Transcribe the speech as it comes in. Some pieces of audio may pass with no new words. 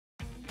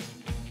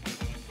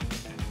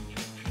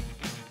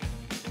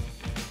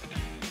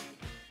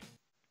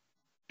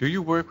Do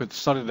you work with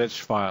solid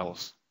edge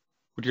files?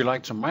 Would you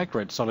like to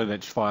migrate solid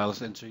edge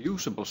files into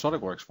usable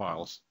SOLIDWORKS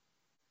files?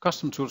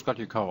 Custom Tools got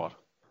you covered.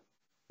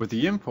 With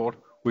the import,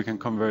 we can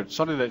convert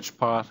solid edge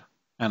part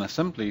and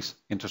assemblies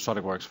into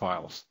SOLIDWORKS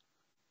files.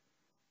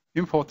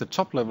 Import the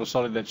top-level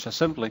solid edge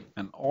assembly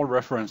and all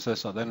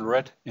references are then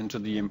read into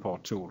the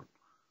import tool.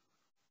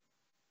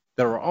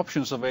 There are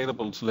options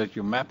available to let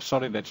you map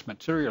solid edge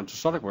material to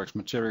SOLIDWORKS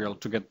material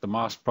to get the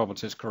mask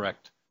properties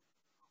correct.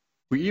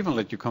 We even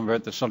let you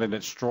convert the solid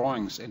edge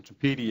drawings into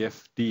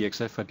PDF,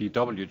 DXF or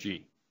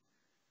DWG.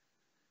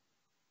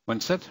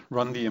 When set,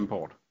 run the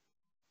import.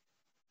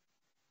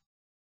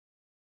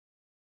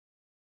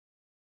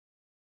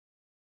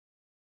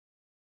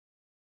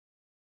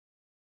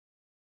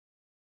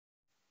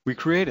 We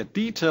create a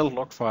detailed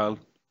log file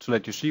to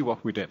let you see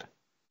what we did.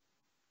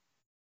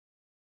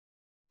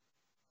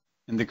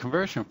 In the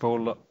conversion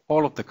folder,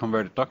 all of the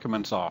converted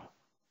documents are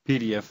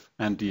PDF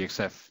and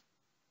DXF.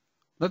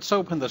 Let's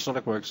open the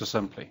SOLIDWORKS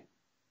assembly.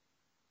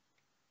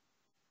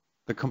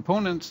 The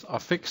components are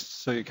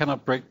fixed so you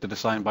cannot break the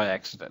design by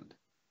accident.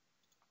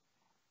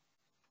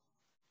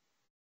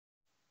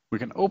 We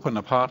can open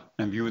a part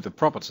and view the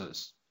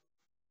properties.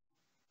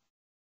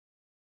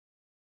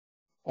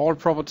 All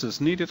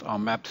properties needed are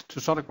mapped to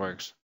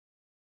SOLIDWORKS,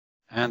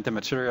 and the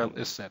material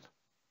is set.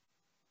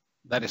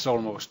 That is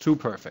almost too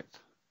perfect.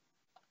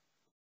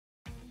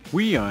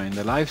 We are in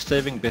the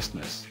life-saving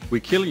business. We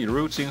kill your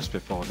routines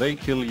before they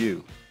kill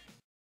you.